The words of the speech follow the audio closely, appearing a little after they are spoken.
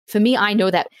For me, I know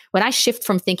that when I shift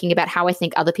from thinking about how I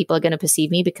think other people are going to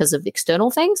perceive me because of external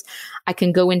things, I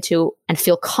can go into and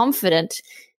feel confident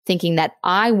thinking that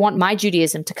I want my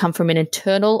Judaism to come from an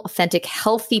internal, authentic,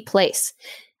 healthy place.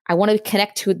 I want to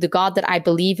connect to the God that I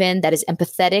believe in, that is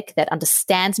empathetic, that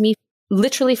understands me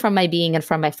literally from my being and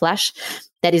from my flesh,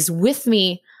 that is with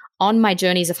me on my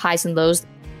journeys of highs and lows.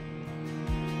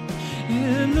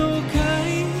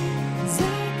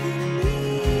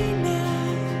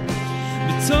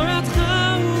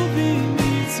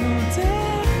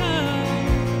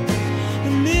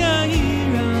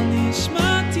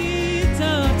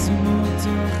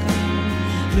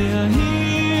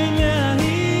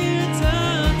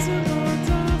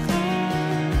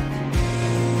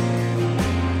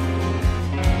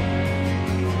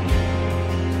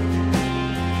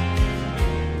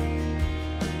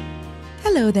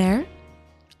 Hello there,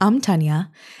 I'm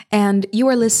Tanya, and you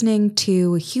are listening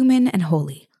to Human and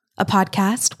Holy, a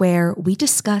podcast where we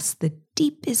discuss the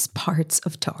deepest parts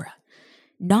of Torah,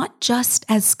 not just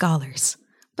as scholars,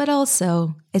 but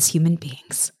also as human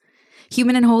beings.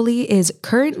 Human and Holy is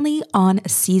currently on a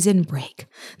season break.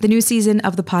 The new season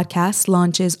of the podcast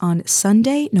launches on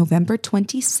Sunday, November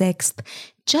 26th,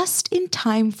 just in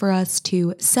time for us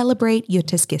to celebrate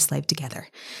Yotes Kislev together.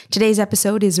 Today's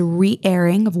episode is a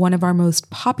re-airing of one of our most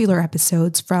popular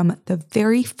episodes from the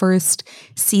very first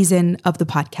season of the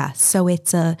podcast. So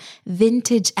it's a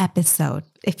vintage episode,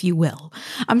 if you will.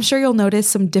 I'm sure you'll notice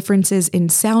some differences in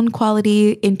sound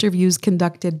quality, interviews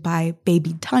conducted by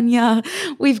baby Tanya.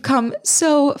 We've come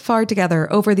so far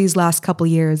together over these last couple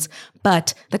years,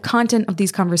 but the content of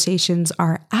these conversations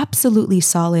are absolutely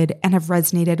solid and have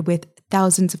resonated with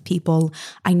thousands of people.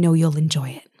 I know you'll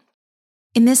enjoy it.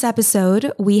 In this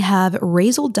episode, we have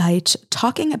Raizel Deitsch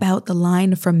talking about the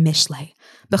line from Mishlei,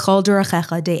 B'chol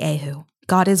Dorachecha De'ehu.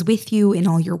 God is with you in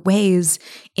all your ways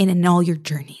and in all your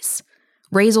journeys.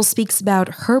 Raizel speaks about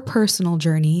her personal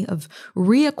journey of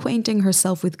reacquainting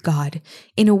herself with God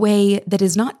in a way that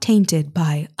is not tainted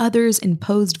by others'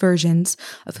 imposed versions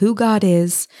of who God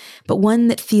is, but one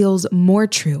that feels more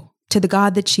true to the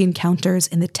God that she encounters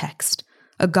in the text.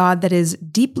 A God that is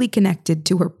deeply connected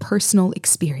to her personal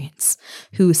experience,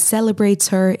 who celebrates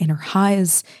her in her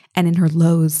highs and in her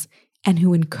lows, and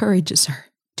who encourages her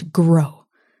to grow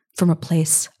from a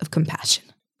place of compassion.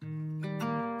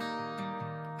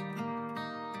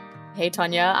 Hey,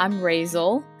 Tanya, I'm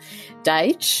Raizel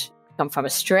Deitsch. I'm from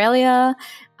Australia.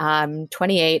 I'm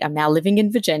 28. I'm now living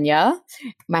in Virginia.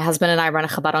 My husband and I run a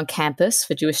Chabad on campus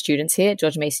for Jewish students here at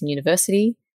George Mason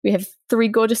University. We have 3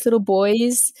 gorgeous little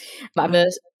boys. I'm a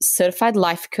certified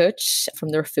life coach from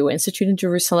the Refuah Institute in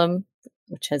Jerusalem,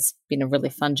 which has been a really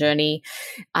fun journey.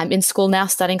 I'm in school now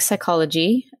studying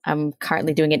psychology. I'm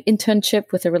currently doing an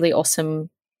internship with a really awesome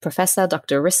professor,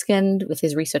 Dr. Riskind, with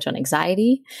his research on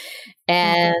anxiety.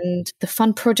 And the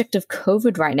fun project of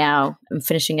COVID right now, I'm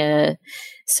finishing a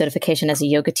certification as a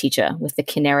yoga teacher with the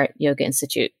Kinneret Yoga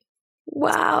Institute.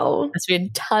 Wow. It's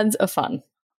been tons of fun.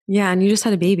 Yeah, and you just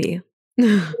had a baby.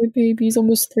 My baby's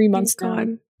almost 3 months now.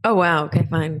 Oh, wow. Okay,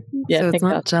 fine. Yeah, so it's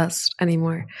not God. just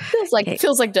anymore. Feels like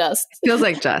just. Feels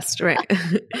like just, right.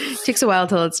 Takes a while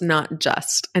till it's not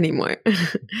just anymore.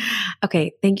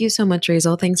 Okay, thank you so much,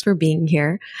 Raizel. Thanks for being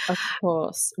here. Of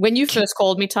course. When you first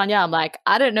called me, Tanya, I'm like,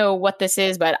 I don't know what this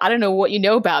is, but I don't know what you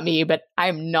know about me, but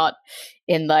I'm not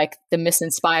in like the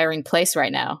misinspiring place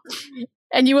right now.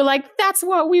 And you were like, that's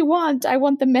what we want. I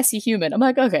want the messy human. I'm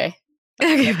like, okay.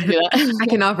 I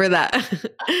can offer that.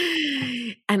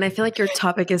 And I feel like your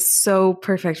topic is so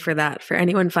perfect for that. For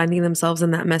anyone finding themselves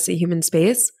in that messy human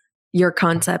space, your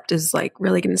concept is like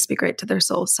really going to speak right to their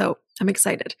soul. So I'm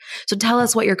excited. So tell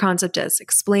us what your concept is.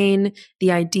 Explain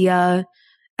the idea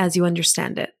as you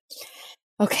understand it.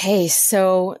 Okay,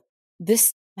 so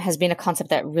this has been a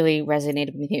concept that really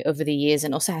resonated with me over the years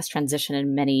and also has transitioned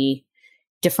in many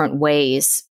different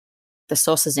ways. The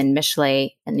sources in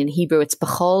Mishlei, and in Hebrew, it's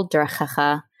B'chol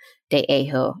Dorachecha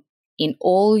De'ehu. In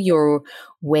all your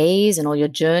ways and all your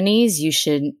journeys, you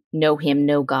should know him,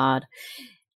 know God.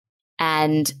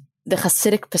 And the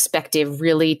Hasidic perspective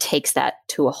really takes that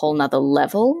to a whole nother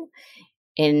level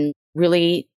in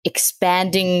really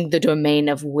expanding the domain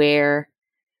of where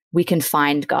we can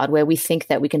find God, where we think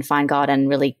that we can find God and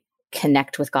really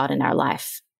connect with God in our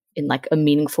life in like a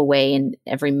meaningful way in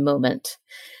every moment.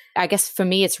 I guess for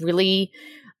me, it's really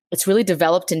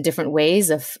developed in different ways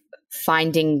of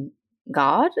finding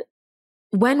God.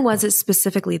 When was it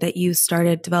specifically that you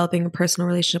started developing a personal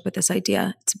relationship with this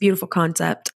idea? It's a beautiful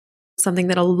concept, something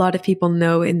that a lot of people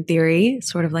know in theory,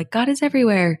 sort of like God is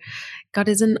everywhere. God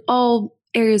is in all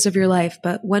areas of your life.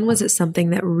 But when was it something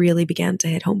that really began to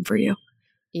hit home for you?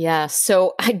 Yeah.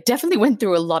 So I definitely went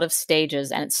through a lot of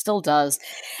stages and it still does.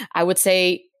 I would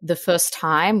say the first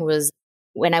time was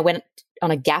when I went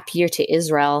on a gap year to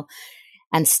Israel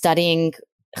and studying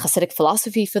Hasidic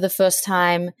philosophy for the first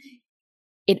time.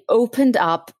 It opened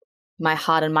up my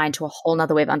heart and mind to a whole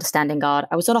nother way of understanding God.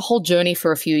 I was on a whole journey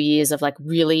for a few years of like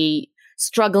really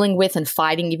struggling with and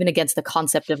fighting even against the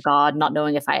concept of God, not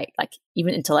knowing if I like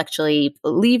even intellectually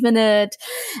believe in it.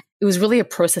 It was really a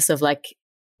process of like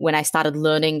when I started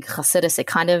learning Hasidus, it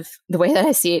kind of, the way that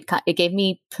I see it, it gave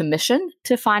me permission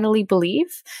to finally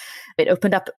believe. It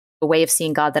opened up a way of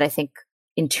seeing God that I think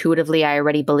intuitively I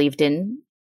already believed in,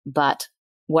 but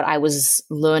what I was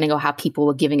learning or how people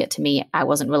were giving it to me, I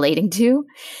wasn't relating to.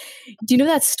 Do you know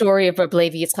that story of Reb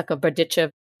Levi Yitzchak of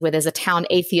Berditchev, where there's a town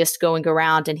atheist going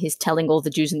around and he's telling all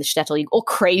the Jews in the shtetl, you're all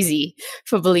crazy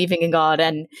for believing in God.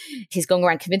 And he's going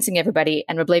around convincing everybody.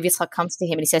 And Reb Levi Yitzchak comes to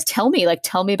him and he says, tell me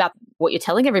about what you're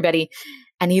telling everybody.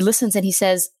 And he listens and he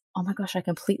says, oh my gosh, I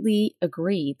completely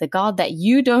agree. The God that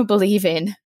you don't believe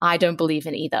in, I don't believe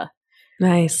in either.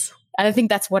 Nice. And I think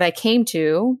that's what I came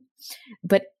to.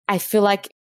 But I feel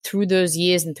like through those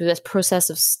years and through this process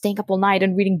of staying up all night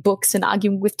and reading books and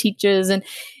arguing with teachers, and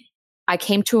I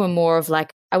came to a more of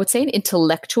like, I would say an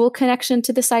intellectual connection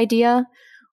to this idea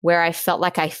where I felt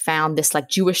like I found this like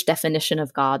Jewish definition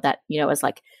of God that, you know, as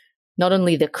like not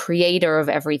only the creator of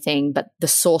everything, but the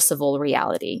source of all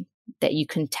reality that you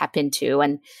can tap into.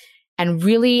 And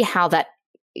really how that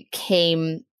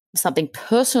came something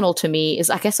personal to me is,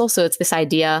 I guess also it's this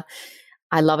idea,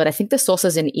 I love it. I think the source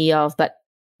is in Eov, but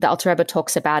the Alter Rebbe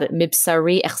talks about it,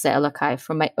 Mibsari echze Elokai,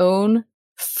 from my own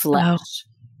flesh,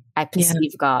 I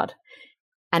perceive God.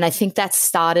 And I think that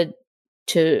started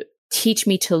to teach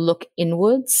me to look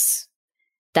inwards,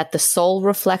 that the soul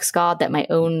reflects God, that my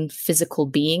own physical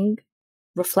being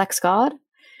reflects God.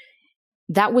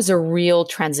 That was a real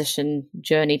transition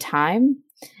journey time.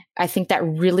 I think that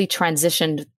really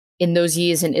transitioned in those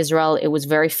years in Israel. It was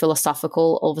very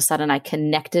philosophical. All of a sudden I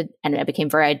connected and I became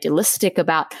very idealistic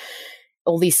about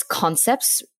all these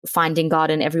concepts, finding God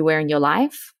in everywhere in your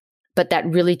life. But that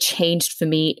really changed for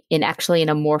me in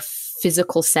a more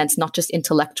physical sense, not just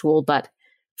intellectual, but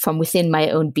from within my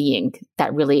own being.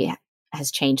 That really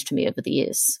has changed me over the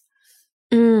years.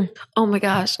 Oh my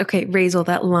gosh. Okay, Raizel,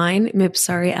 that line,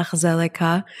 Mibsari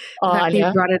achzeleka, the fact that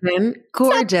you brought it in,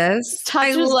 gorgeous.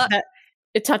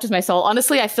 It touches my soul.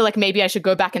 Honestly, I feel like maybe I should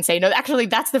go back and say, no, actually,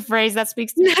 that's the phrase that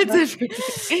speaks to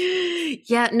me.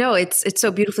 Yeah, no, it's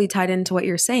so beautifully tied into what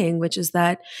you're saying, which is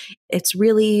that it's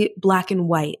really black and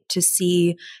white to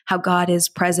see how God is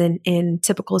present in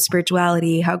typical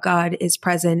spirituality, how God is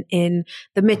present in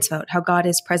the mitzvot, how God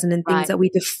is present in things that we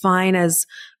define as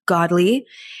godly,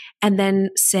 and then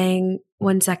saying,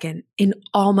 1 second, in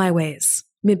all my ways.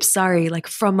 Mibsari, like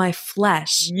from my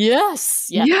flesh. Yes.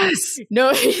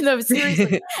 No,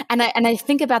 seriously. and I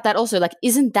think about that also, like,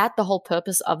 isn't that the whole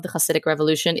purpose of the Hasidic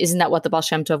revolution? Isn't that what the Baal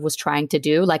Shem Tov was trying to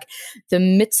do? Like, the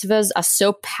mitzvahs are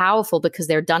so powerful because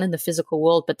they're done in the physical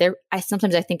world, but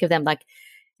sometimes I think of them like,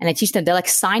 and I teach them, they're like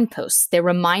signposts, they're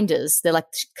reminders, they're like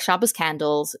Shabbos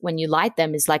candles. When you light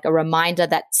them is like a reminder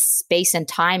that space and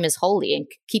time is holy, and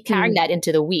keep carrying that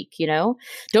into the week, you know?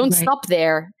 Don't stop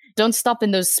there. Don't stop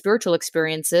in those spiritual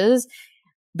experiences.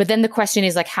 But then the question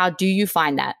is like, how do you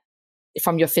find that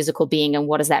from your physical being, and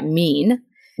what does that mean?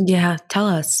 Yeah, tell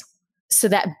us. So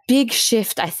that big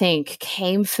shift, I think,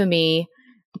 came for me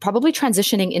probably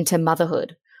transitioning into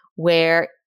motherhood, where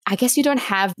I guess you don't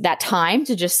have that time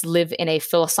to just live in a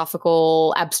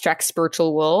philosophical, abstract,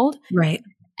 spiritual world. Right.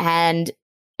 And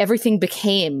everything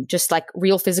became just like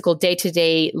real physical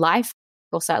day-to-day life.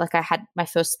 Also, like I had my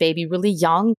first baby really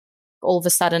young. All of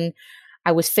a sudden,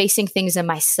 I was facing things in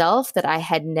myself that I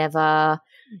had never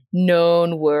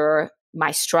known were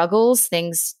my struggles,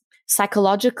 things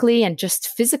psychologically and just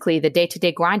physically, the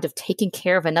day-to-day grind of taking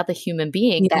care of another human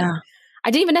being that I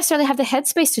didn't even necessarily have the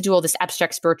headspace to do all this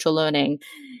abstract spiritual learning.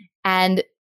 And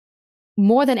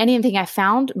more than anything, I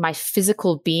found my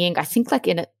physical being, I think like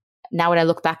now when I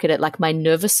look back at it, like my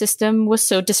nervous system was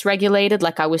so dysregulated,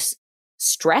 like I was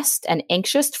stressed and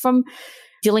anxious from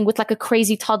dealing with like a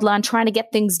crazy toddler and trying to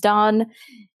get things done,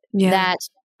 that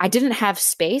I didn't have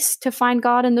space to find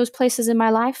God in those places in my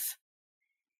life.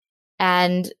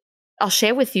 And I'll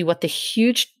share with you what the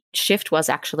huge shift was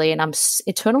actually, and I'm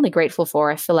eternally grateful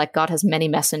for. I feel like God has many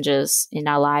messengers in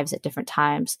our lives at different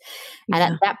times. And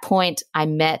at that point, I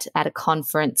met at a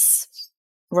conference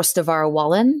Rostavara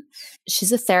Wallen.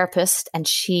 She's a therapist, and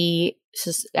she's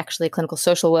actually a clinical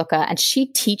social worker, and she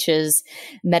teaches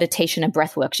meditation and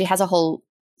breath work. She has a whole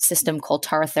system called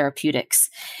Torah Therapeutics.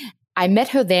 I met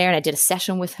her there and I did a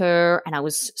session with her and I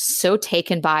was so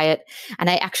taken by it. And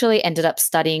I actually ended up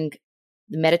studying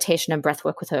meditation and breath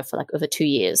work with her for like over 2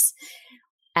 years.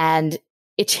 And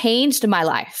it changed my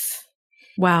life.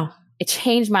 Wow. It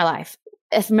changed my life.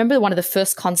 I remember one of the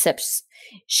first concepts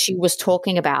she was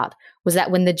talking about was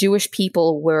that when the Jewish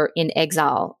people were in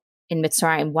exile in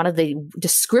Mitzrayim, one of the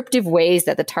descriptive ways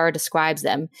that the Torah describes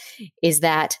them is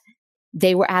that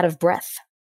they were out of breath.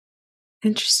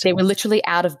 Interesting. They were literally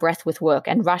out of breath with work.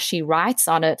 And Rashi writes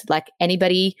on it, like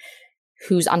anybody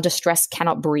who's under stress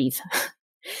cannot breathe.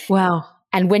 Wow.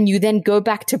 And when you then go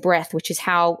back to breath, which is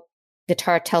how the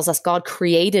Torah tells us God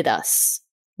created us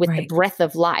with the breath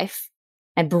of life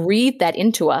and breathed that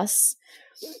into us,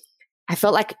 I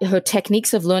felt like her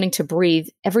techniques of learning to breathe,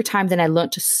 every time then I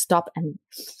learned to stop and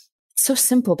so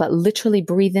simple, but literally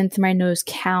breathe in through my nose,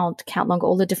 count longer,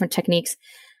 all the different techniques.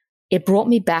 It brought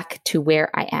me back to where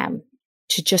I am,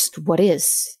 to just what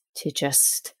is, to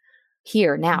just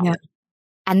here now. Yeah.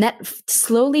 And that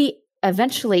slowly,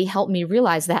 eventually helped me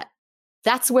realize that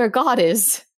that's where God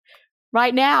is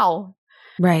right now.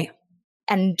 Right.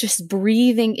 And just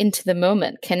breathing into the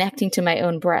moment, connecting to my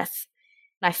own breath.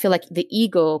 I feel like the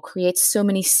ego creates so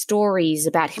many stories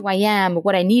about who I am,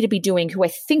 what I need to be doing, who I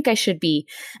think I should be.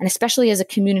 And especially as a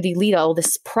community leader, all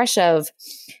this pressure of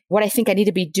what I think I need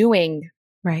to be doing.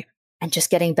 Right. And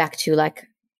just getting back to like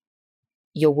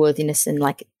your worthiness in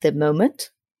like the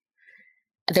moment.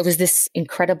 There was this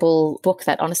incredible book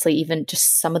that honestly, even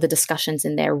just some of the discussions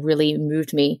in there really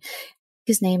moved me.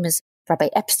 His name is Rabbi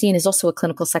Epstein, is also a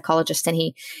clinical psychologist, and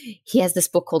he has this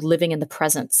book called Living in the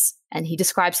Presence. And he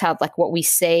describes how like what we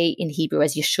say in Hebrew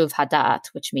as Yeshuv Hadat,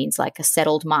 which means like a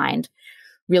settled mind,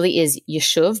 really is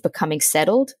Yeshuv, becoming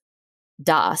settled,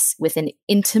 Das, with an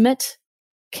intimate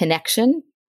connection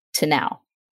to now.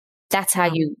 That's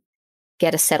how you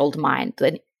get a settled mind,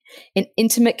 an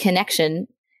intimate connection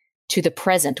to the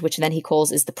present, which then he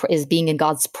calls is being in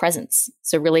God's presence.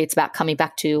 So really it's about coming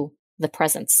back to the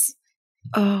presence.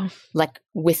 Oh, like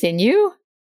within you.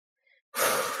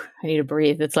 I need to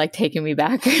breathe. It's like taking me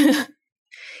back.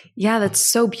 Yeah, that's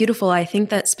so beautiful. I think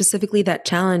that specifically that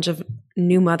challenge of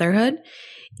new motherhood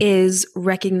is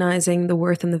recognizing the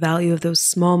worth and the value of those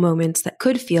small moments that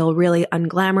could feel really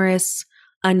unglamorous,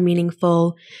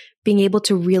 unmeaningful, being able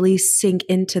to really sink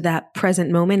into that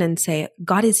present moment and say,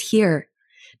 God is here,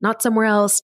 not somewhere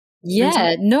else.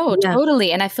 Yeah,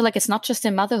 totally. And I feel like it's not just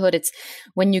in motherhood. It's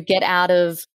when you get out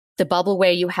of the bubble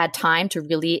where you had time to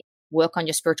really work on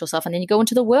your spiritual self and then you go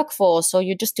into the workforce or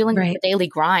you're just dealing with the daily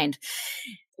grind.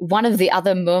 One of the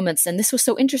other moments, and this was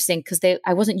so interesting because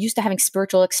I wasn't used to having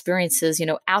spiritual experiences,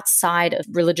 outside of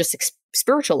religious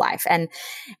spiritual life. And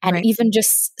even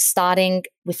just starting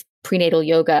with prenatal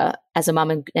yoga as a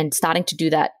mom and starting to do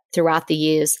that throughout the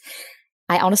years,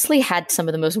 I honestly had some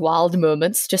of the most wild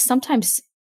moments, just sometimes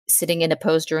sitting in a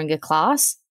pose during a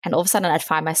class and all of a sudden I'd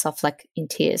find myself like in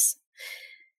tears.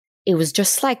 It was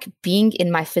just like being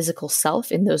in my physical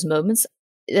self in those moments.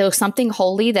 There was something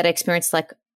holy that I experienced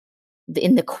like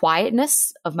in the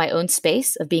quietness of my own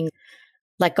space of being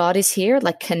like God is here,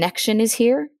 like connection is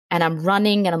here. And I'm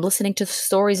running and I'm listening to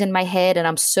stories in my head and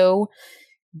I'm so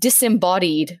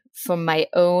disembodied from my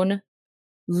own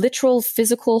literal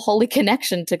physical holy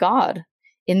connection to God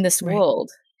in this world.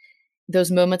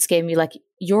 Those moments gave me like,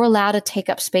 you're allowed to take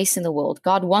up space in the world.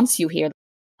 God wants you here.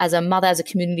 As a mother, as a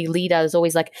community leader, I was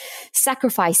always like,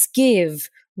 sacrifice, give,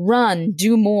 run,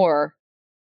 do more.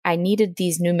 I needed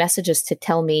these new messages to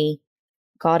tell me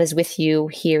God is with you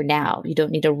here now. You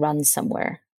don't need to run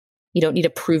somewhere. You don't need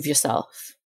to prove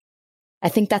yourself. I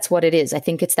think that's what it is. I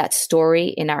think it's that story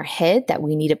in our head that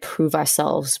we need to prove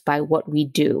ourselves by what we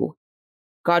do.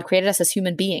 God created us as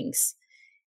human beings,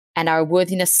 and our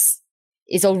worthiness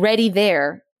is already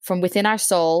there from within our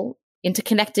soul,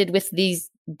 interconnected with these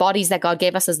bodies that God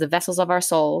gave us as the vessels of our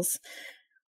souls,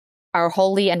 are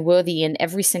holy and worthy in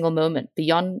every single moment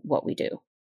beyond what we do.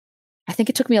 I think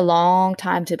it took me a long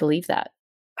time to believe that.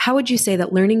 How would you say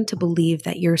that learning to believe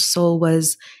that your soul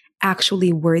was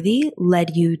actually worthy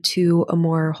led you to a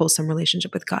more wholesome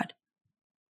relationship with God?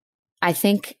 I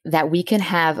think that we can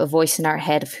have a voice in our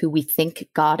head of who we think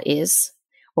God is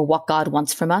or what God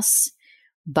wants from us,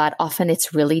 but often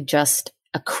it's really just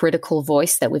a critical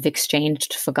voice that we've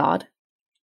exchanged for God.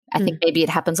 I think maybe it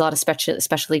happens a lot,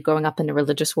 especially growing up in the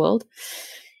religious world,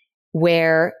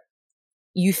 where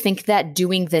you think that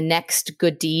doing the next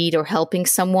good deed or helping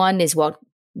someone is what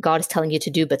God is telling you to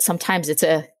do, but sometimes it's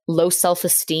a low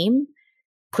self-esteem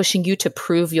pushing you to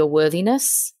prove your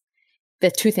worthiness.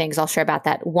 The two things I'll share about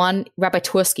that. One, Rabbi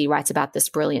Twersky writes about this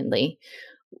brilliantly.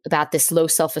 about this low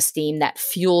self-esteem that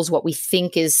fuels what we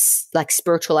think is like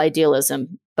spiritual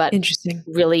idealism, but Interesting.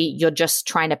 really you're just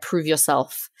trying to prove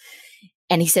yourself.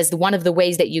 And he says one of the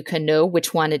ways that you can know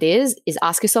which one it is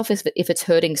ask yourself if it's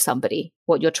hurting somebody,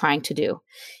 what you're trying to do.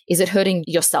 Is it hurting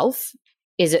yourself?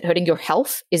 Is it hurting your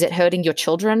health? Is it hurting your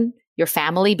children, your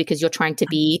family, because you're trying to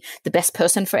be the best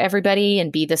person for everybody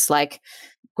and be this like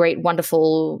great,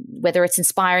 wonderful, whether it's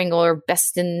inspiring or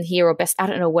best in here or best, I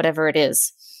don't know, whatever it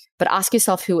is. But ask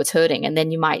yourself who it's hurting, and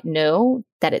then you might know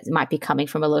that it might be coming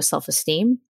from a low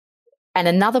self-esteem. And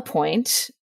another point,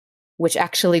 which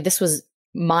actually this was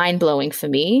mind-blowing for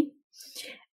me,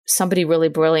 somebody really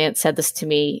brilliant said this to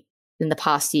me in the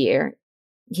past year.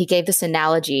 He gave this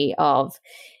analogy of,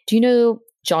 do you know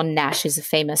John Nash is a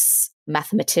famous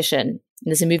mathematician? And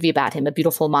there's a movie about him, A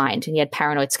Beautiful Mind, and he had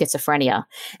paranoid schizophrenia.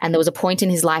 And there was a point in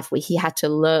his life where he had to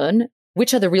learn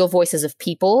which are the real voices of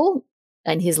people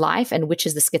in his life and which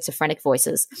is the schizophrenic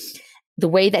voices. The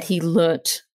way that he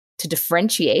learnt to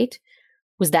differentiate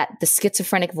was that the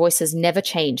schizophrenic voices never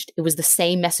changed. It was the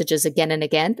same messages again and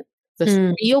again.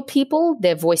 The real people,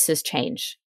 their voices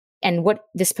change. And what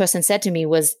this person said to me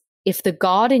was, if the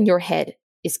God in your head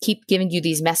is keep giving you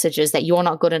these messages that you're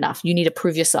not good enough, you need to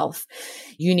prove yourself,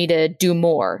 you need to do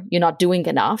more, you're not doing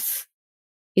enough,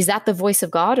 is that the voice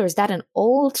of God, or is that an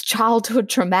old childhood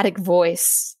traumatic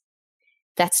voice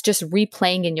that's just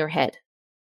replaying in your head?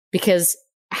 Because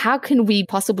how can we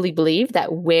possibly believe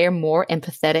that we're more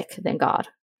empathetic than God?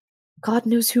 God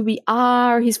knows who we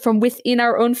are. He's from within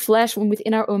our own flesh, from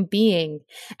within our own being.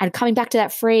 And coming back to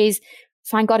that phrase,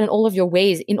 find God in all of your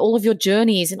ways, in all of your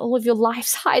journeys, in all of your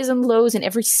life's highs and lows, in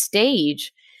every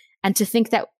stage. And to think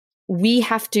that we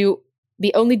have to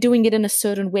be only doing it in a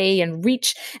certain way and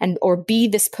reach and or be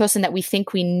this person that we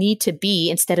think we need to be,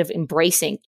 instead of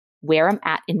embracing where I'm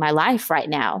at in my life right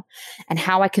now and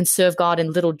how I can serve God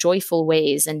in little joyful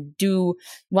ways and do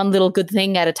one little good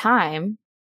thing at a time.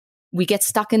 We get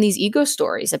stuck in these ego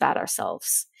stories about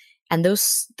ourselves. And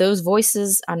those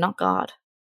voices are not God.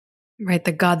 Right.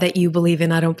 The God that you believe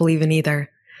in, I don't believe in either.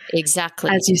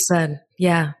 Exactly. As you said.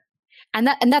 Yeah. And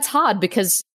that's hard,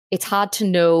 because it's hard to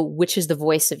know which is the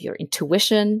voice of your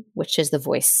intuition, which is the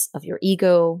voice of your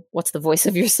ego, what's the voice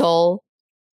of your soul.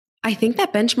 I think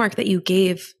that benchmark that you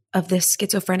gave of this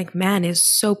schizophrenic man is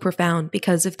so profound,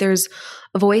 because if there's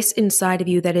a voice inside of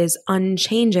you that is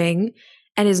unchanging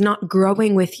and is not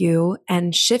growing with you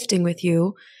and shifting with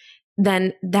you,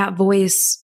 then that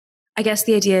voice, I guess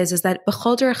the idea is that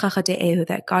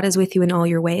that God is with you in all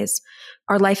your ways.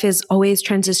 Our life is always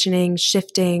transitioning,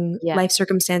 shifting, life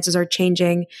circumstances are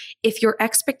changing. If your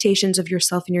expectations of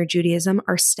yourself and your Judaism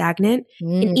are stagnant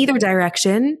in either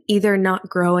direction, either not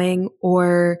growing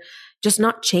or just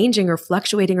not changing or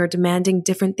fluctuating or demanding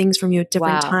different things from you at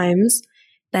different times,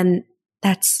 then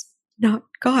that's not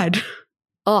God.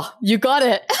 Oh, you got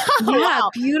it. Yeah, wow.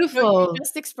 Beautiful. You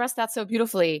just expressed that so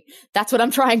beautifully. That's what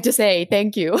I'm trying to say.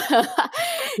 Thank you. Yeah,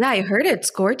 I heard it.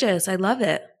 It's gorgeous. I love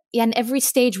it. Yeah, and every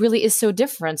stage really is so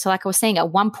different. So like I was saying,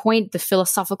 at one point, the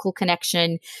philosophical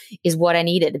connection is what I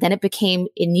needed. Then it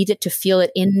needed to feel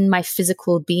it in my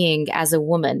physical being as a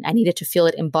woman. I needed to feel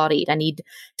it embodied. I need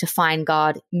to find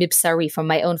God mibsari from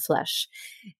my own flesh.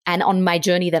 And on my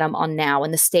journey that I'm on now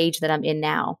and the stage that I'm in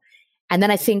now. And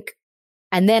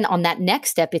then on that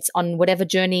next step, it's on whatever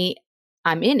journey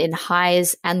I'm in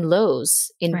highs and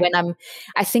lows.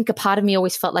 I think a part of me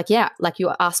always felt like, like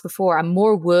you asked before, I'm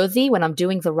more worthy when I'm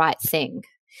doing the right thing.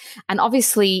 And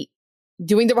obviously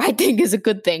doing the right thing is a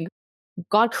good thing.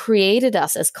 God created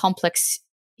us as complex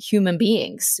human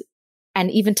beings. And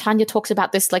even Tanya talks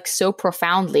about this like so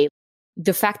profoundly.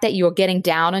 The fact that you're getting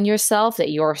down on yourself,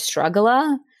 that you're a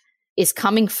struggler, is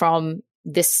coming from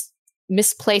this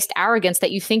misplaced arrogance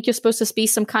that you think you're supposed to be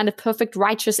some kind of perfect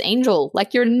righteous angel.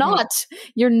 Like you're not.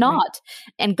 You're not.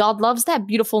 And God loves that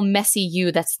beautiful messy you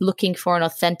that's looking for an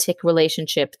authentic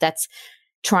relationship, that's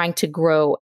trying to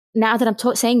grow. Now that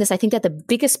I'm saying this, I think that the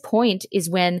biggest point is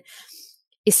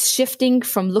shifting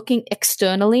from looking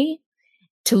externally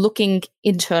to looking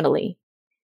internally.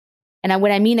 And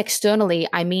when I mean externally,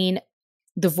 I mean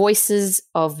the voices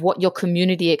of what your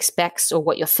community expects or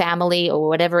what your family or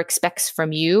whatever expects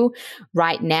from you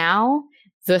right now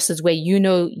versus where you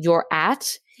know you're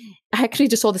at. I actually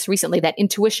just saw this recently, that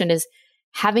intuition is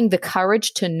having the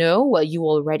courage to know what you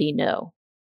already know,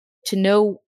 to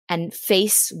know and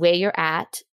face where you're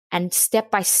at, and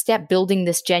step by step building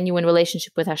this genuine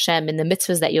relationship with Hashem in the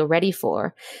mitzvahs that you're ready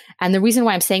for. And the reason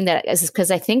why I'm saying that is because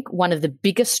I think one of the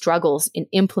biggest struggles in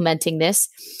implementing this,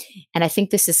 and I think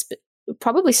this is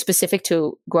probably specific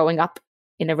to growing up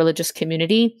in a religious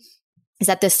community, is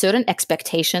that there's certain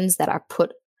expectations that are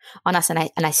put on us. And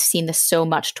I've seen this so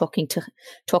much talking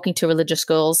to religious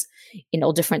girls in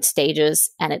all different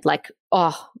stages. And it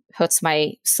hurts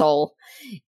my soul,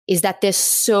 is that there's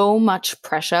so much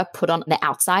pressure put on the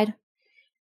outside,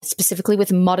 specifically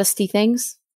with modesty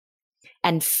things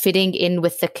and fitting in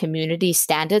with the community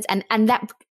standards.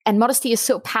 And modesty is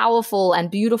so powerful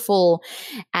and beautiful.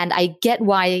 And I get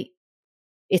why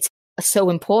it's so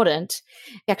important.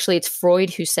 Actually, it's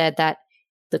Freud who said that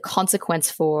the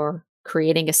consequence for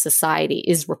creating a society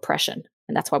is repression.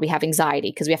 And that's why we have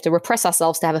anxiety, because we have to repress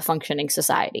ourselves to have a functioning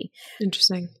society.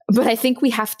 Interesting. But I think we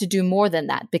have to do more than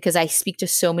that, because I speak to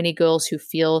so many girls who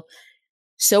feel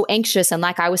so anxious. And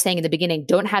like I was saying in the beginning,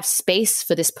 don't have space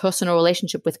for this personal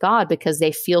relationship with God because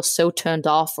they feel so turned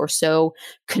off or so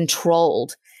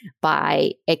controlled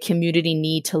by a community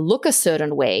need to look a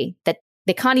certain way that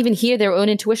they can't even hear their own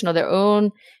intuition or their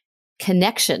own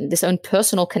connection, this own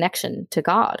personal connection to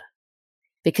God,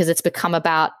 because it's become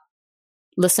about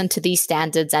listen to these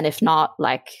standards, and if not,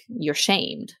 like, you're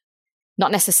shamed.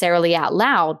 Not necessarily out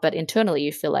loud, but internally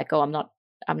you feel like, oh, I'm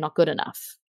not good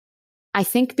enough. I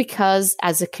think because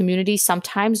as a community,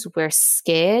 sometimes we're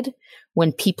scared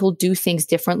when people do things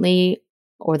differently,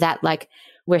 or that, like,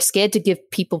 we're scared to give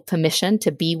people permission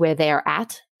to be where they're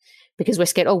at, because we're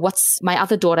scared, oh, what's my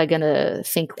other daughter going to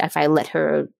think if I let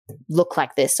her look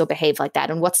like this or behave like that?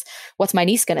 And what's my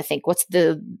niece going to think?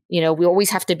 We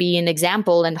always have to be an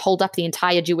example and hold up the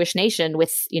entire Jewish nation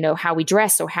with, how we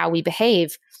dress or how we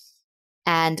behave.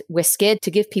 And we're scared to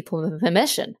give people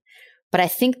permission. But I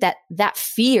think that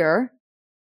fear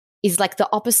is like the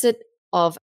opposite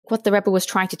of what the Rebbe was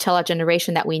trying to tell our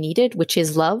generation that we needed, which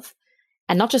is love.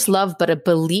 And not just love, but a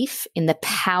belief in the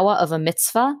power of a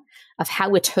mitzvah, of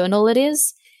how eternal it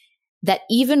is, that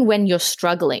even when you're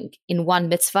struggling in one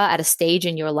mitzvah at a stage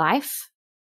in your life,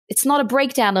 it's not a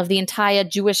breakdown of the entire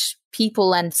Jewish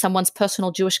people and someone's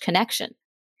personal Jewish connection.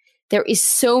 There is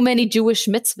so many Jewish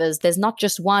mitzvahs. There's not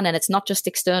just one, and it's not just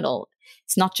external.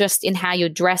 It's not just in how you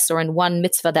dress or in one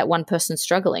mitzvah that one person's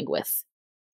struggling with.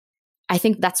 I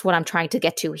think that's what I'm trying to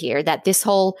get to here, that this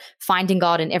whole finding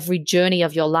God in every journey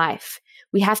of your life,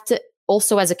 we have to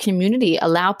also as a community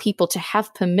allow people to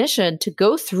have permission to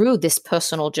go through this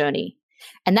personal journey.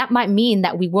 And that might mean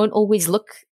that we won't always look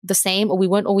the same, or we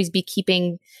won't always be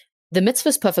keeping the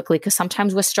mitzvahs perfectly, because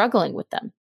sometimes we're struggling with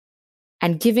them.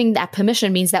 And giving that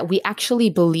permission means that we actually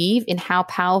believe in how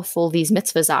powerful these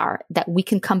mitzvahs are, that we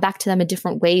can come back to them in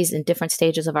different ways in different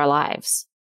stages of our lives.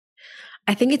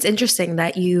 I think it's interesting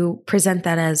that you present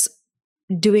that as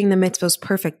doing the mitzvahs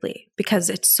perfectly, because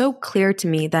it's so clear to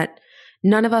me that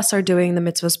none of us are doing the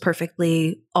mitzvahs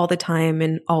perfectly all the time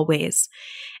in all ways.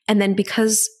 And then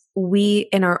because we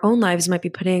in our own lives might be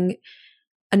putting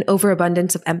an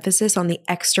overabundance of emphasis on the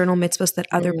external mitzvahs that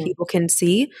other people can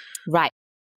see. Right.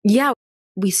 Yeah.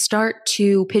 We start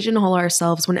to pigeonhole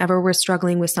ourselves whenever we're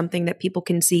struggling with something that people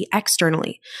can see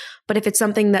externally. But if it's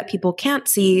something that people can't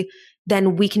see,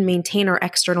 then we can maintain our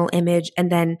external image.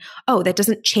 And then, that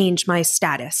doesn't change my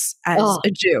status as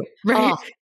a Jew. Right.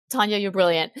 Tanya, you're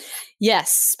brilliant.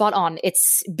 Yes, spot on.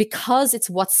 It's because it's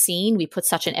what's seen, we put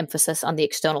such an emphasis on the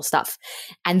external stuff.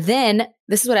 And then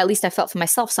this is what at least I felt for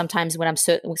myself sometimes when I'm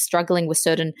struggling with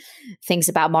certain things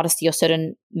about modesty or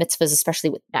certain mitzvahs,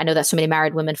 especially I know that so many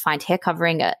married women find hair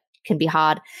covering can be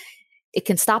hard. It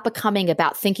can start becoming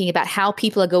about thinking about how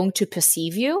people are going to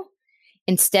perceive you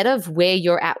instead of where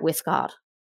you're at with God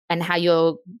and how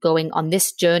you're going on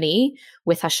this journey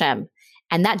with Hashem.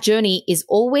 And that journey is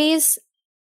always,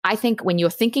 I think, when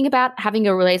you're thinking about having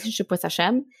a relationship with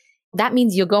Hashem, that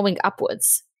means you're going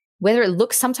upwards.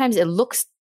 Sometimes it looks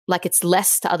like it's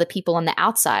less to other people on the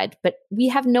outside, but we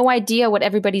have no idea what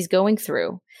everybody's going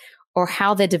through or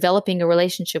how they're developing a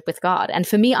relationship with God. And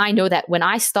for me, I know that when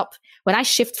I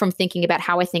shift from thinking about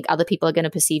how I think other people are going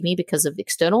to perceive me because of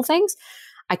external things,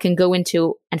 I can go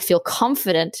into and feel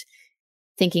confident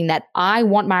thinking that I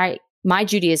want my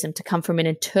Judaism to come from an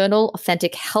internal,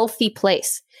 authentic, healthy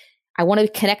place. I want to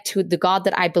connect to the God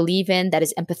that I believe in, that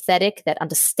is empathetic, that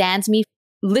understands me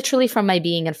literally from my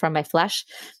being and from my flesh,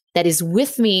 that is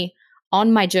with me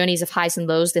on my journeys of highs and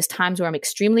lows. There's times where I'm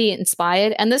extremely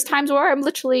inspired, and there's times where I'm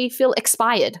literally feel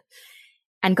expired.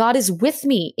 And God is with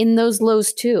me in those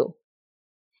lows too.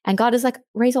 And God is like,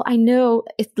 Raizel, I know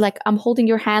it's like I'm holding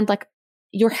your hand, like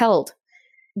you're held.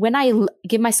 When I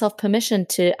give myself permission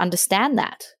to understand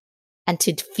that and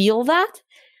to feel that,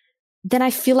 then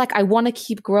I feel like I want to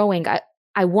keep growing.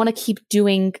 I want to keep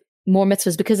doing more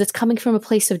mitzvahs because it's coming from a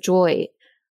place of joy.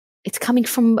 It's coming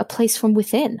from a place from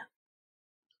within.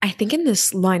 I think in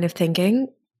this line of thinking,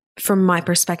 from my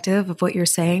perspective of what you're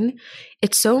saying,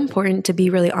 it's so important to be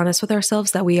really honest with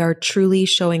ourselves that we are truly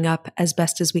showing up as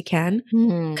best as we can.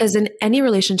 Because in any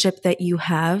relationship that you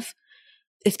have,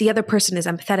 if the other person is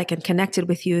empathetic and connected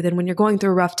with you, then when you're going through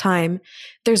a rough time,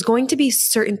 there's going to be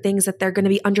certain things that they're going to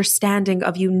be understanding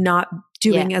of you not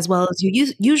doing as well as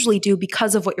you usually do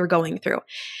because of what you're going through.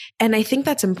 And I think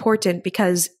that's important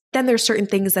because then there's certain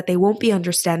things that they won't be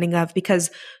understanding of because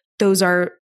those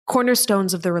are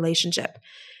cornerstones of the relationship.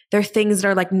 They're things that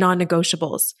are like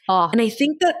non-negotiables. And I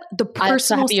think that the personal— I'm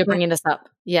so happy you're bringing this up.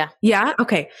 Yeah. Yeah.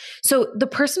 Okay. So the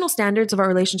personal standards of our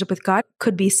relationship with God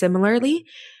could be similarly.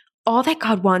 All that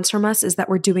God wants from us is that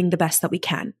we're doing the best that we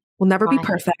can. We'll never be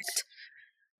perfect,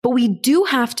 but we do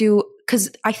have to, because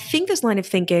I think this line of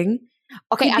thinking—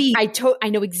 Okay, I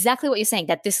know exactly what you're saying,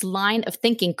 that this line of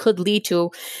thinking could lead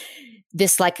to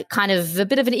this like kind of a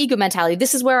bit of an ego mentality.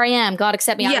 This is where I am. God,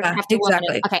 accept me. I don't have to work on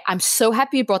it. Okay, I'm so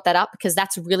happy you brought that up because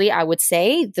that's really, I would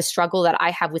say, the struggle that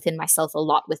I have within myself a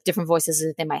lot with different voices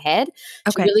within my head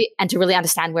to really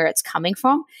understand where it's coming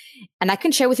from. And I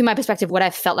can share with you my perspective, what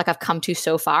I've felt like I've come to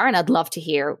so far. And I'd love to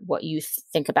hear what you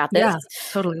think about this. Yeah,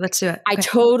 totally. Let's do it. I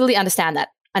totally understand that.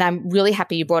 And I'm really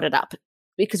happy you brought it up,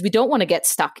 because we don't want to get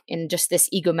stuck in just this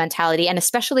ego mentality. And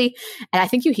especially, and I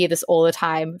think you hear this all the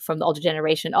time from the older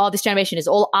generation, oh, this generation is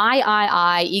all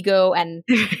I, ego. And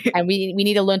and we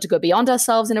need to learn to go beyond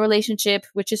ourselves in a relationship,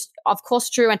 which is of course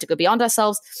true, and to go beyond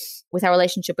ourselves with our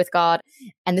relationship with God.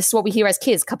 And this is what we hear as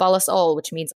kids, Kabbalah all,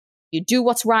 which means you do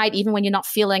what's right, even when you're not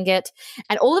feeling it.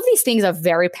 And all of these things are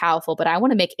very powerful, but I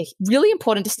want to make a really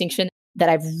important distinction that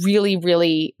I've really,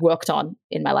 really worked on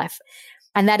in my life.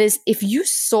 And that is, if you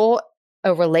saw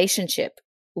a relationship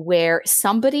where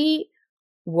somebody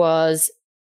was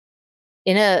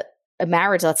in a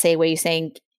marriage, let's say, where you're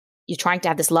saying you're trying to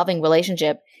have this loving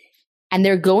relationship and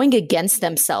they're going against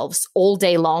themselves all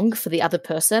day long for the other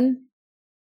person,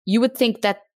 you would think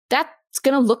that that's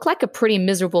going to look like a pretty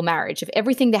miserable marriage. If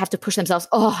everything they have to push themselves,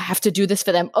 oh, I have to do this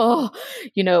for them. Oh,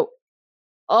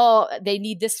 oh, they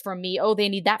need this from me. Oh, they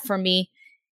need that from me.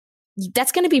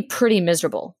 That's going to be pretty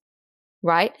miserable,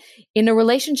 right? In a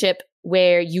relationship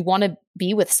where you want to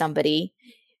be with somebody,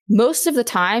 most of the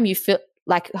time you feel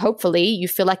like, hopefully you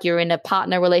feel like you're in a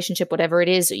partner relationship, whatever it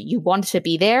is, you want to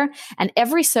be there. And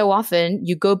every so often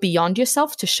you go beyond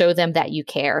yourself to show them that you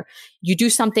care. You do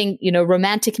something,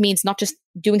 romantic means not just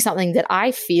doing something that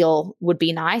I feel would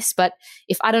be nice, but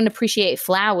if I don't appreciate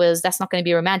flowers, that's not going to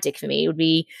be romantic for me. It would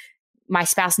be my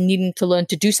spouse needing to learn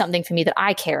to do something for me that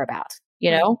I care about,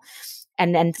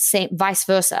 and same vice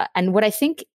versa. And what I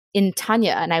think in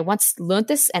Tanya, and I once learned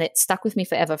this and it stuck with me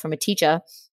forever from a teacher,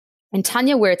 in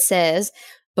Tanya, where it says,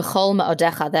 B'chol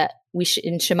ma'odecha, that we should,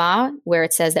 in Shema, where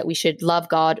it says that we should love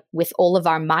God with all of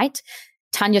our might,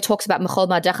 Tanya talks about B'chol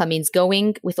ma'odecha means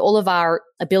going with all of our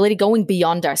ability, going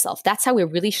beyond ourselves. That's how we're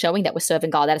really showing that we're serving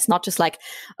God, that it's not just like,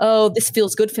 oh, this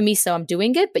feels good for me, so I'm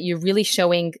doing it, but you're really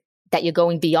showing that you're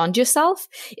going beyond yourself,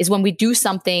 is when we do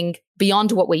something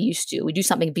beyond what we're used to. We do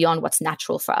something beyond what's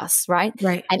natural for us, right?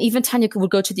 Right. And even Tanya would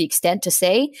go to the extent to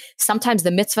say, sometimes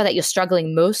the mitzvah that you're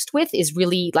struggling most with is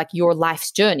really like your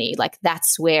life's journey. Like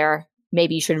that's where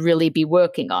maybe you should really be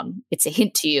working on. It's a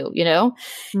hint to you,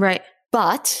 Right.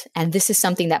 But, and this is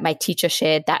something that my teacher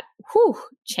shared that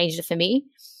changed it for me.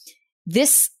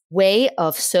 This way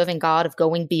of serving God, of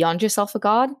going beyond yourself for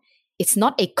God, it's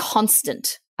not a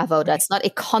constant avoda. It's not a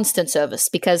constant service,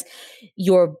 because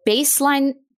your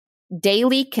baseline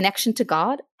daily connection to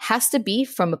God has to be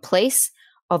from a place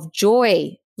of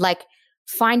joy, like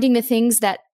finding the things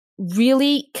that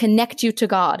really connect you to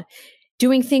God,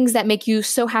 doing things that make you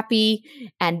so happy,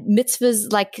 and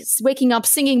mitzvahs like waking up,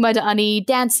 singing Madani,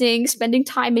 dancing, spending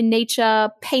time in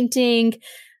nature, painting,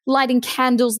 lighting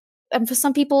candles. And for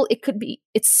some people,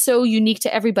 it's so unique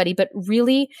to everybody, but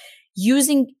really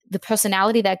using the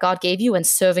personality that God gave you and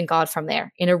serving God from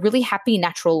there in a really happy,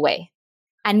 natural way.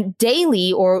 And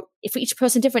daily, or if each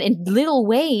person different, in little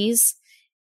ways,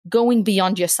 going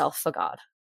beyond yourself for God.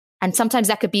 And sometimes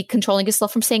that could be controlling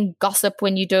yourself from saying gossip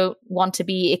when you don't want to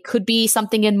be. It could be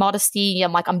something in modesty.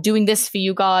 I'm like, I'm doing this for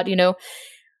you, God,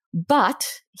 But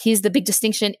here's the big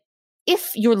distinction.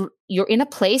 If you're in a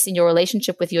place in your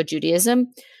relationship with your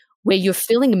Judaism where you're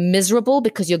feeling miserable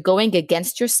because you're going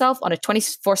against yourself on a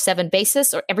 24/7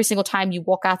 basis, or every single time you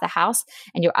walk out the house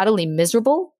and you're utterly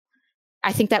miserable,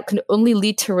 I think that can only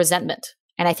lead to resentment.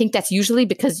 And I think that's usually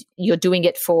because you're doing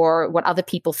it for what other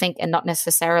people think and not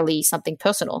necessarily something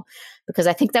personal. Because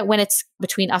I think that when it's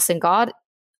between us and God,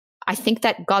 I think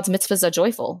that God's mitzvahs are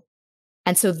joyful.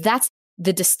 And so that's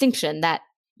the distinction, that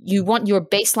you want your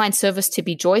baseline service to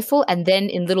be joyful, and then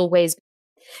in little ways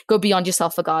Go beyond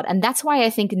yourself for God. And that's why I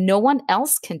think no one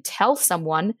else can tell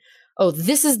someone, oh,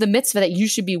 this is the mitzvah that you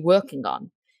should be working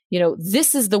on.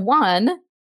 This is the one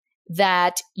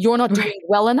that you're not doing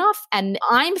well enough. And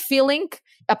I'm feeling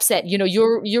upset.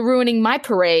 You're ruining my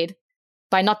parade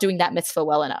by not doing that mitzvah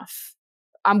well enough.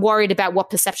 I'm worried about what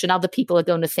perception other people are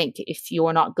going to think if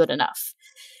you're not good enough.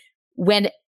 When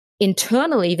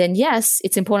internally, then yes,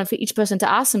 it's important for each person to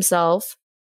ask himself,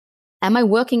 am I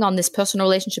working on this personal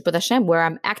relationship with Hashem where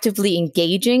I'm actively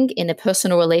engaging in a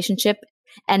personal relationship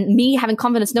and me having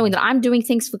confidence knowing that I'm doing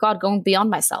things for God going beyond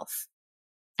myself?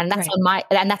 And that's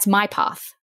that's my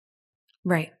path.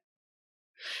 Right.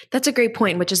 That's a great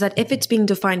point, which is that if it's being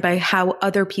defined by how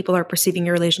other people are perceiving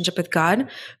your relationship with God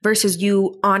versus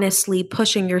you honestly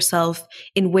pushing yourself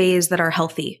in ways that are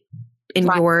healthy in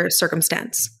your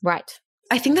circumstance. Right.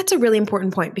 I think that's a really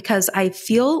important point because I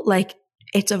feel like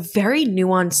it's a very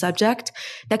nuanced subject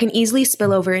that can easily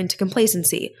spill over into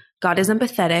complacency. God is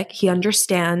empathetic. He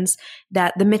understands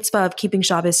that the mitzvah of keeping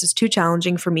Shabbos is too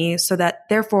challenging for me, so that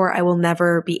therefore I will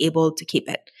never be able to keep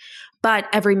it. But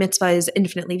every mitzvah is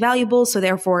infinitely valuable, so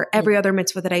therefore every other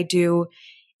mitzvah that I do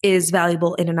is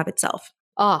valuable in and of itself.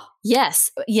 Oh,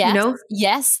 yes. Yes.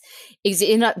 Yes. Is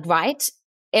it right?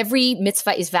 Every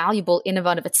mitzvah is valuable in and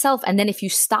of itself. And then if you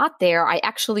start there, I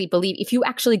actually believe if you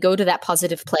actually go to that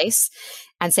positive place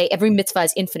and say every mitzvah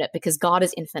is infinite because God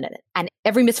is infinite and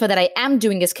every mitzvah that I am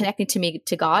doing is connecting to me,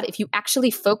 to God. If you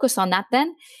actually focus on that,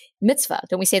 then mitzvah,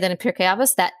 don't we say that in Pirkei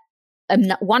Avos, that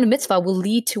one mitzvah will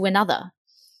lead to another.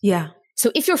 Yeah.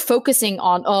 So if you're focusing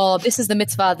on, oh, this is the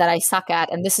mitzvah that I suck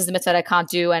at and this is the mitzvah that I can't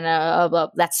do and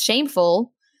that's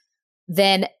shameful,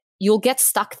 then you'll get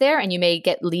stuck there and you may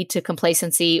lead to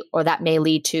complacency, or that may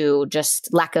lead to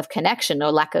just lack of connection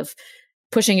or lack of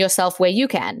pushing yourself where you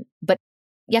can. But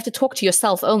you have to talk to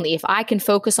yourself only. If I can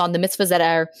focus on the mitzvahs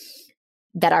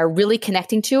that are really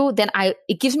connecting to, then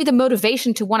it gives me the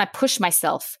motivation to want to push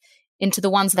myself into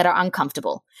the ones that are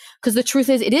uncomfortable. Because the truth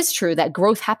is, it is true that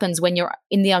growth happens when you're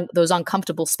in those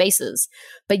uncomfortable spaces.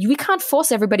 But we can't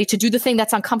force everybody to do the thing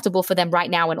that's uncomfortable for them right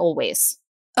now and always.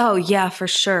 Oh, yeah, for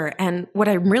sure. And what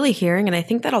I'm really hearing, and I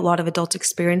think that a lot of adults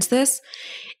experience this,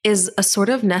 is a sort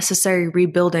of necessary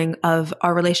rebuilding of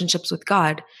our relationships with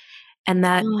God. And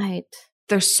that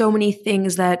there's so many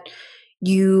things that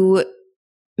you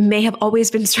may have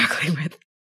always been struggling with.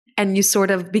 And you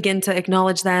sort of begin to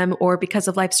acknowledge them, or because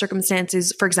of life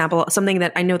circumstances. For example, something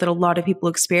that I know that a lot of people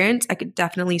experience, I could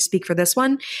definitely speak for this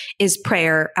one, is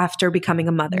prayer after becoming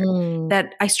a mother.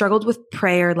 That I struggled with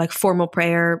prayer, like formal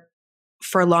prayer,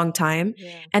 for a long time.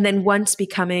 Yeah. And then once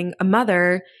becoming a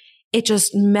mother, it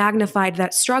just magnified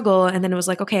that struggle. And then it was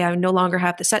like, okay, I no longer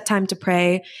have the set time to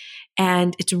pray.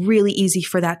 And it's really easy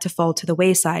for that to fall to the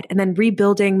wayside. And then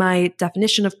rebuilding my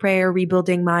definition of prayer,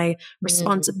 rebuilding my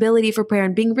responsibility for prayer,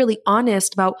 and being really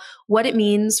honest about what it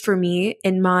means for me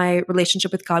in my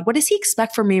relationship with God. What does He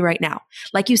expect from me right now?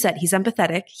 Like you said, He's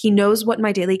empathetic. He knows what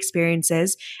my daily experience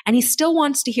is, and He still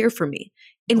wants to hear from me.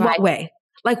 In what way?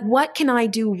 Like, what can I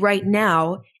do right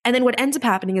now? And then what ends up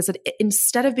happening is that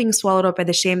instead of being swallowed up by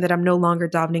the shame that I'm no longer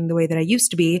davening the way that I used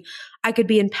to be, I could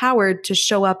be empowered to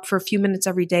show up for a few minutes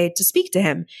every day to speak to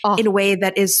Him in a way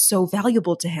that is so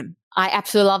valuable to Him. I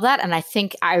absolutely love that. And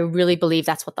I really believe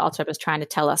that's what the Alter Rebbe is trying to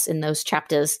tell us in those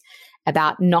chapters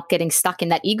about not getting stuck in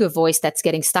that ego voice that's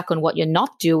getting stuck on what you're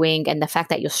not doing and the fact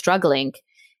that you're struggling,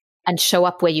 and show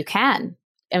up where you can.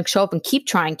 And show up and keep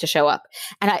trying to show up.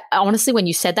 And I honestly, when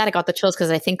you said that, I got the chills because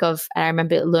I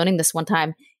remember learning this one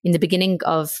time in the beginning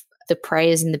of the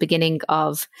prayers, in the beginning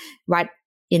of, right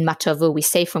in Matavu, we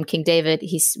say from King David,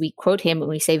 we quote him and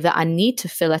we say, V'ani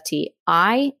tefillati,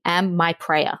 I am my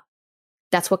prayer.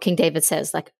 That's what King David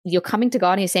says. Like, you're coming to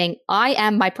God and you're saying, I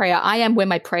am my prayer. I am where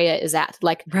my prayer is at.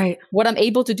 Like, what I'm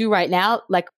able to do right now,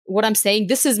 like what I'm saying,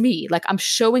 this is me. Like, I'm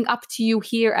showing up to you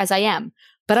here as I am,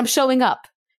 but I'm showing up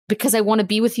because I want to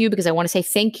be with you, because I want to say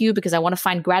thank you, because I want to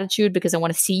find gratitude, because I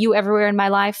want to see you everywhere in my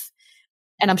life.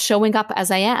 And I'm showing up as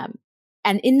I am.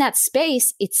 And in that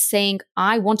space, it's saying,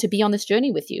 I want to be on this journey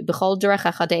with you. B'chol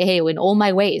derechecha de'eheu, in all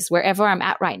my ways, wherever I'm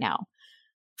at right now,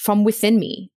 from within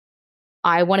me,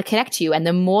 I want to connect to you. And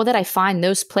the more that I find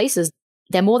those places,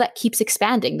 the more that keeps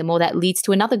expanding, the more that leads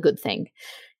to another good thing,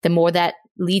 the more that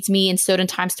leads me in certain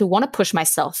times to want to push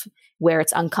myself where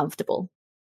it's uncomfortable.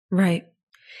 Right.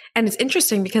 And it's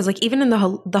interesting because, like, even in the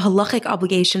halachic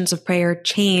obligations of prayer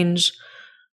change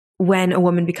when a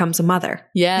woman becomes a mother.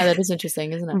 Yeah, that is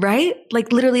interesting, isn't it? Right?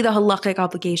 Like, literally the halachic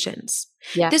obligations.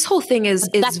 Yeah. This whole thing is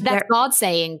that's God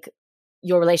saying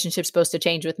your relationship's supposed to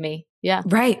change with me. Yeah.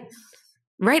 Right.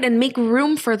 Right. And make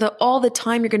room for all the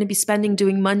time you're going to be spending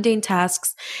doing mundane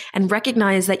tasks, and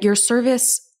recognize that your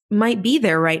service might be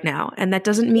there right now. And that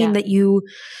doesn't mean Yeah. that you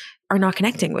are not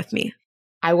connecting with me.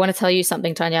 I want to tell you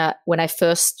something, Tanya. When I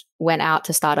first went out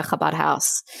to start a Chabad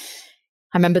house,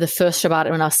 I remember the first Shabbat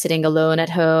when I was sitting alone at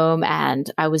home, and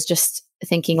I was just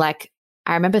thinking, I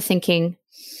remember thinking,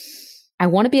 I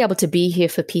want to be able to be here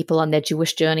for people on their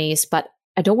Jewish journeys, but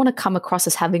I don't want to come across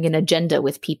as having an agenda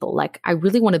with people. I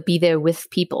really want to be there with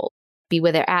people, be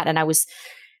where they're at. And I was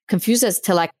confused as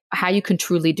to how you can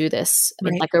truly do this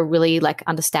in a really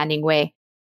understanding way.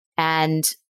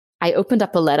 And I opened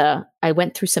up a letter. I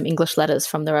went through some English letters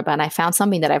from the Rebbe, and I found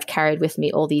something that I've carried with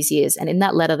me all these years. And in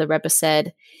that letter, the Rebbe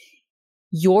said,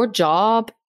 your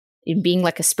job in being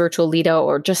a spiritual leader,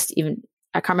 or just even,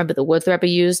 I can't remember the words the Rebbe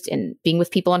used, in being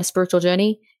with people on a spiritual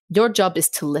journey, your job is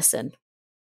to listen.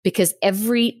 Because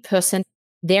every person,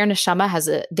 their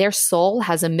neshama their soul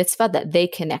has a mitzvah that they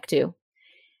connect to.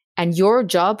 And your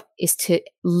job is to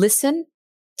listen,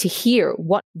 to hear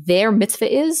what their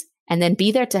mitzvah is, and then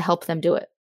be there to help them do it.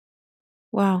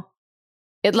 Wow.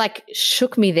 It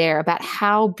shook me there about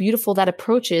how beautiful that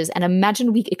approach is. And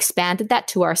imagine we expanded that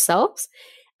to ourselves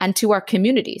and to our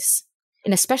communities.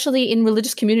 And especially in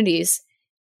religious communities,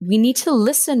 we need to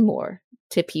listen more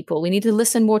to people. We need to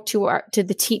listen more to our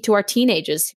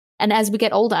teenagers. And as we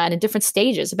get older and in different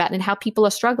stages about how people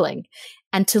are struggling,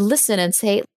 and to listen and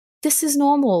say, this is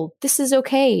normal. This is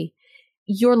okay.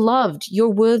 You're loved. You're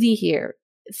worthy here.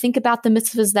 Think about the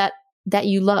mitzvahs that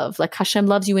you love. Hashem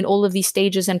loves you in all of these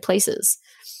stages and places.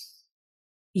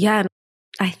 Yeah.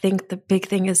 I think the big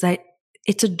thing is that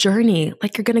it's a journey.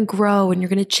 You're going to grow and you're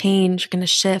going to change, you're going to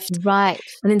shift. Right.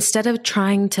 And instead of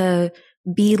trying to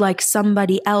be like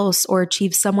somebody else or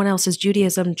achieve someone else's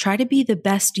Judaism, try to be the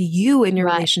best you in your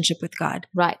relationship with God.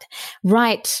 Right.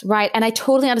 And I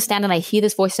totally understand. And I hear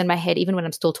this voice in my head, even when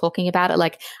I'm still talking about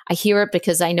it. I hear it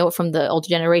because I know it from the older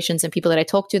generations and people that I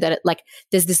talk to, that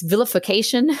there's this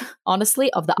vilification,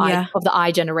 honestly, of the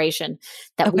I generation,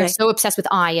 that we're so obsessed with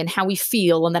I and how we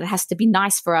feel, and that it has to be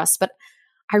nice for us. But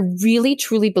I really,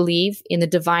 truly believe in the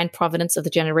divine providence of the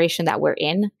generation that we're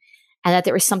in. And that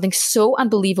there is something so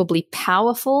unbelievably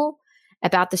powerful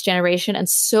about this generation, and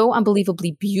so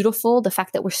unbelievably beautiful. The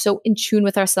fact that we're so in tune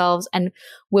with ourselves, and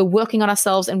we're working on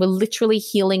ourselves, and we're literally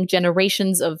healing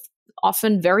generations of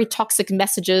often very toxic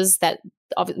messages that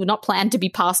were not planned to be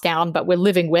passed down, but we're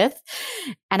living with.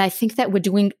 And I think that we're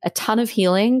doing a ton of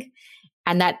healing,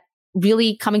 and that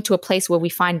really coming to a place where we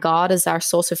find God as our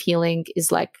source of healing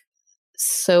is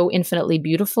so infinitely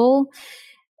beautiful.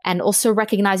 And also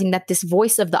recognizing that this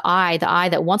voice of the I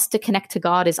that wants to connect to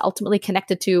God, is ultimately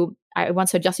connected to, I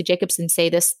once heard Jesse Jacobson say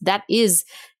this, that is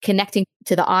connecting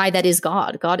to the I that is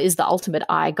God. God is the ultimate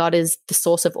I. God is the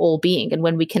source of all being. And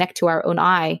when we connect to our own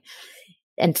I,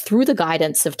 and through the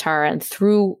guidance of Torah and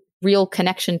through real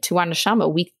connection to our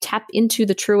neshama, we tap into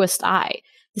the truest I.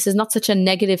 This is not such a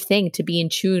negative thing to be in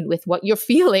tune with what you're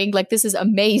feeling. This is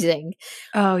amazing.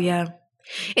 Oh, yeah.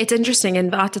 It's interesting. In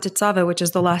Va'ata Tetzaveh, which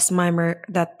is the last mimer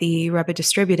that the Rebbe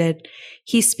distributed,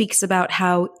 he speaks about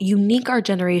how unique our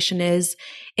generation is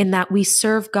in that we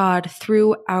serve God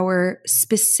through our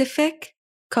specific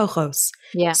kochos.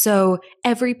 Yeah. So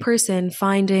every person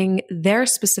finding their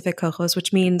specific kochos,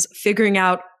 which means figuring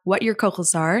out what your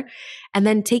kochos are, and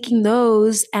then taking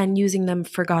those and using them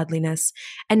for godliness,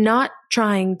 and not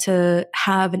trying to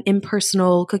have an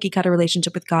impersonal cookie cutter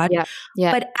relationship with God,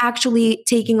 but actually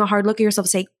taking a hard look at yourself and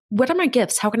say, what are my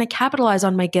gifts? How can I capitalize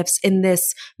on my gifts in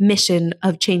this mission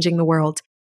of changing the world?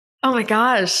 Oh my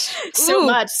gosh. So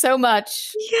much.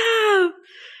 Yeah.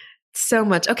 So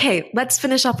much. Okay, let's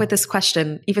finish off with this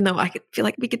question, even though I feel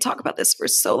like we could talk about this for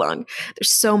so long.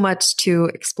 There's so much to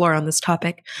explore on this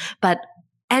topic. But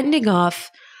ending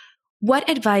off, what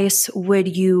advice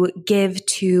would you give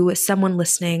to someone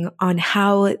listening on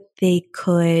how they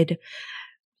could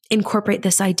incorporate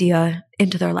this idea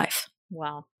into their life?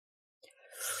 Wow.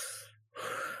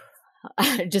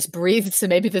 I just breathed. So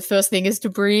maybe the first thing is to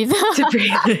breathe.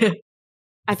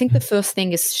 I think the first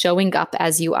thing is showing up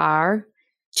as you are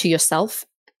to yourself.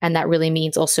 And that really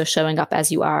means also showing up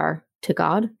as you are to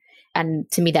God. And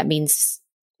to me, that means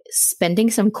spending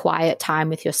some quiet time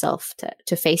with yourself,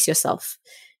 to face yourself,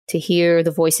 to hear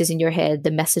the voices in your head,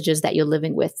 the messages that you're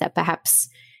living with that perhaps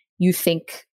you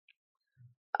think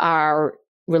are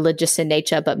religious in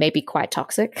nature, but maybe quite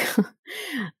toxic.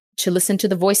 To listen to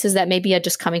the voices that maybe are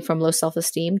just coming from low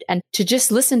self-esteem, and to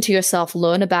just listen to yourself,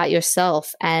 learn about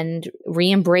yourself, and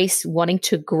re-embrace wanting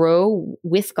to grow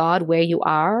with God where you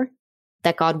are,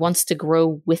 that God wants to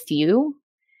grow with you.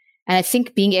 And I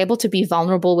think being able to be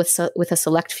vulnerable with a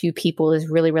select few people is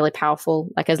really, really powerful.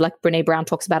 As Brene Brown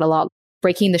talks about a lot,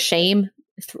 breaking the shame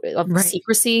of Right.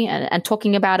 secrecy and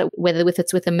talking about it, whether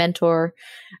it's with a mentor,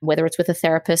 whether it's with a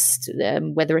therapist,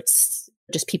 whether it's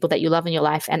just people that you love in your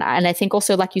life. And I think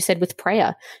also, like you said, with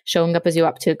prayer, showing up as you're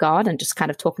up to God and just kind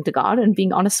of talking to God and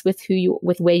being honest with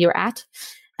with where you're at.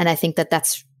 And I think that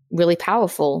that's really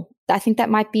powerful. I think that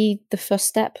might be the first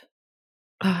step.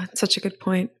 Oh, it's such a good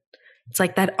point. It's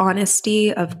like that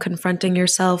honesty of confronting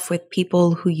yourself with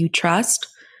people who you trust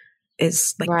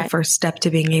is like Right. the first step to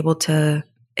being able to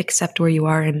accept where you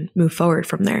are and move forward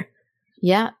from there.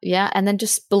 Yeah. And then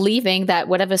just believing that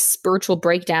whatever spiritual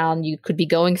breakdown you could be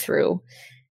going through,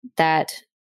 that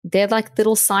they're like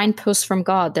little signposts from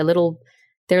God. They're little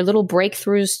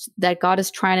breakthroughs that God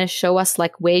is trying to show us,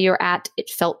 like where you're at. It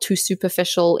felt too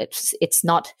superficial. It's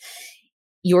not.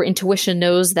 Your intuition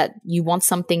knows that you want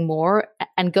something more,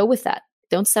 and go with that.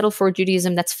 Don't settle for a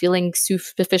Judaism that's feeling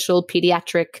superficial,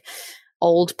 pediatric,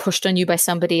 old, pushed on you by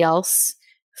somebody else.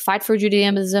 Fight for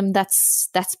Judaism that's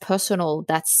personal,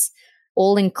 that's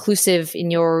all inclusive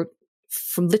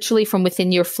from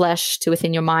within your flesh to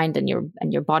within your mind and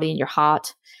your body and your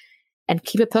heart, and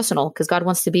keep it personal, because God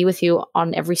wants to be with you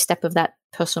on every step of that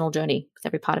personal journey with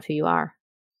every part of who you are.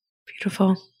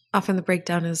 Beautiful. Often the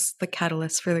breakdown is the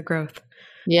catalyst for the growth.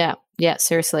 Yeah,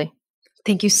 seriously.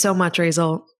 Thank you so much,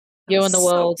 Raizel. You in the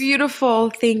world. So beautiful.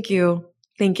 Thank you.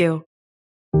 Thank you.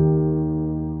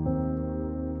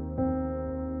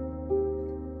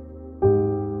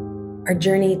 Our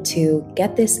journey to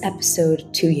get this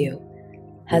episode to you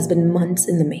has been months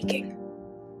in the making.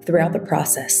 Throughout the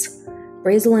process,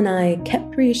 Raizel and I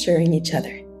kept reassuring each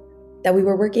other that we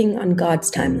were working on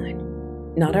God's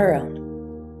timeline, not our own,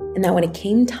 and that when it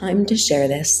came time to share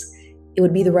this, it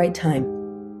would be the right time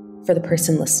for the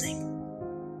person listening.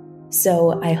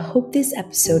 So I hope this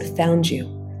episode found you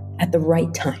at the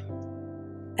right time,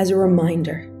 as a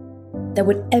reminder that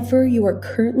whatever you are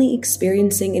currently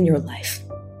experiencing in your life,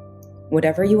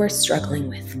 whatever you are struggling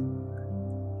with,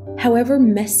 however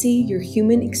messy your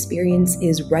human experience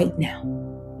is right now,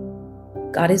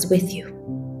 God is with you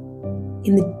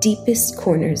in the deepest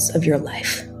corners of your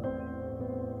life.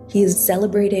 He is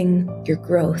celebrating your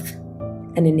growth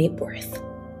and innate worth.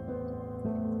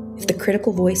 If the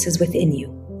critical voices within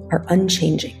you are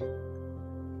unchanging,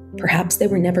 perhaps they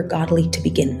were never godly to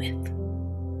begin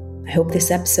with. I hope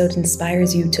this episode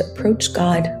inspires you to approach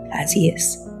God as He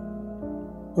is,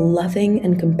 a loving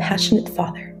and compassionate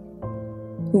Father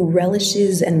who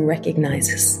relishes and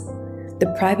recognizes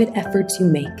the private efforts you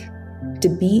make to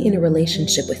be in a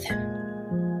relationship with Him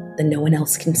that no one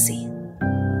else can see.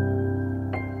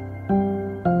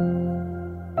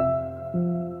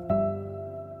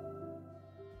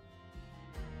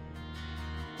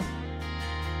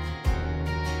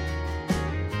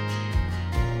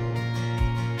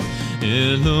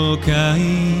 אלוקיי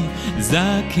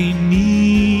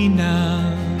זכיני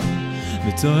נא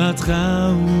בתורתך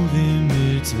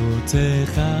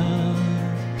ובמצוותיך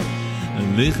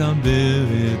לחבר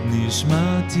את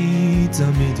נשמתי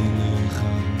תמיד אליך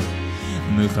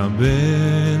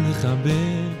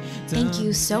לחבר. Thank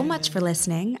you so much for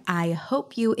listening. I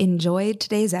hope you enjoyed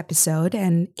today's episode,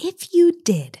 and if you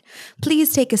did,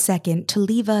 please take a second to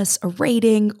leave us a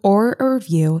rating or a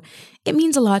review. It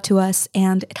means a lot to us,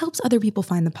 and it helps other people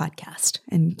find the podcast.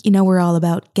 And you know, we're all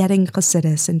about getting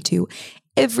Chassidus into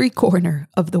every corner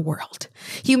of the world.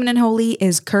 Human and Holy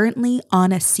is currently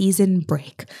on a season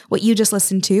break. What you just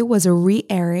listened to was a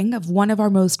re-airing of one of our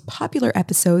most popular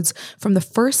episodes from the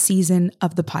first season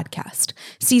of the podcast.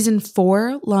 Season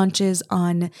 4 launches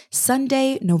on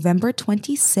Sunday, November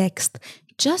 26th,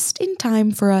 just in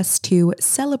time for us to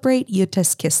celebrate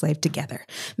Yutas Kislev together.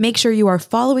 Make sure you are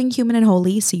following Human and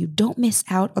Holy so you don't miss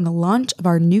out on the launch of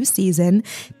our new season.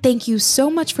 Thank you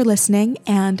so much for listening,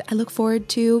 and I look forward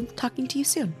to talking to you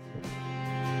soon.